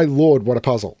 Oh my lord, what a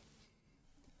puzzle.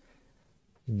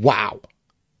 Wow.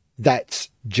 That's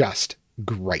just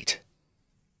great.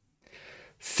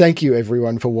 Thank you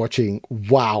everyone for watching.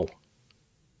 Wow.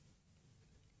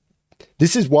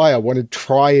 This is why I want to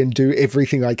try and do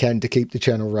everything I can to keep the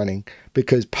channel running,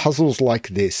 because puzzles like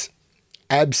this,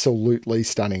 absolutely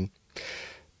stunning.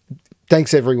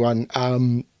 Thanks everyone.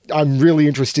 I'm really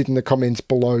interested in the comments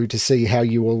below to see how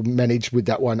you all managed with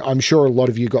that one. I'm sure a lot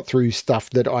of you got through stuff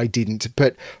that I didn't,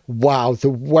 but wow, the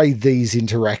way these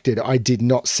interacted, I did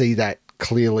not see that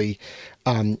clearly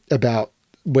about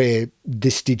where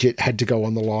this digit had to go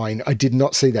on the line. I did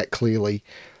not see that clearly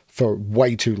for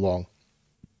way too long.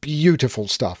 Beautiful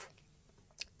stuff.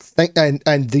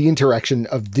 And the interaction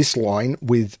of this line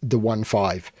with the 1,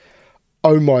 5.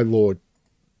 Oh my lord.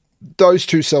 Those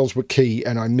 2 cells were key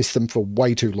and I missed them for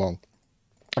way too long.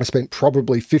 I spent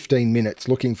probably 15 minutes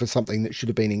looking for something that should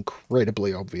have been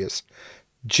incredibly obvious.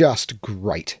 Just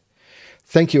great.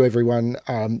 Thank you, everyone.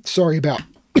 Sorry about...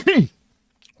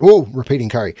 oh, repeating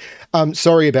curry.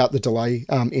 Sorry about the delay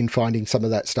in finding some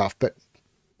of that stuff, but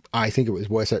I think it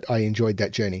was worth it. I enjoyed that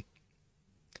journey.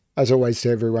 As always to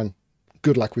everyone,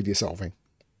 good luck with your solving.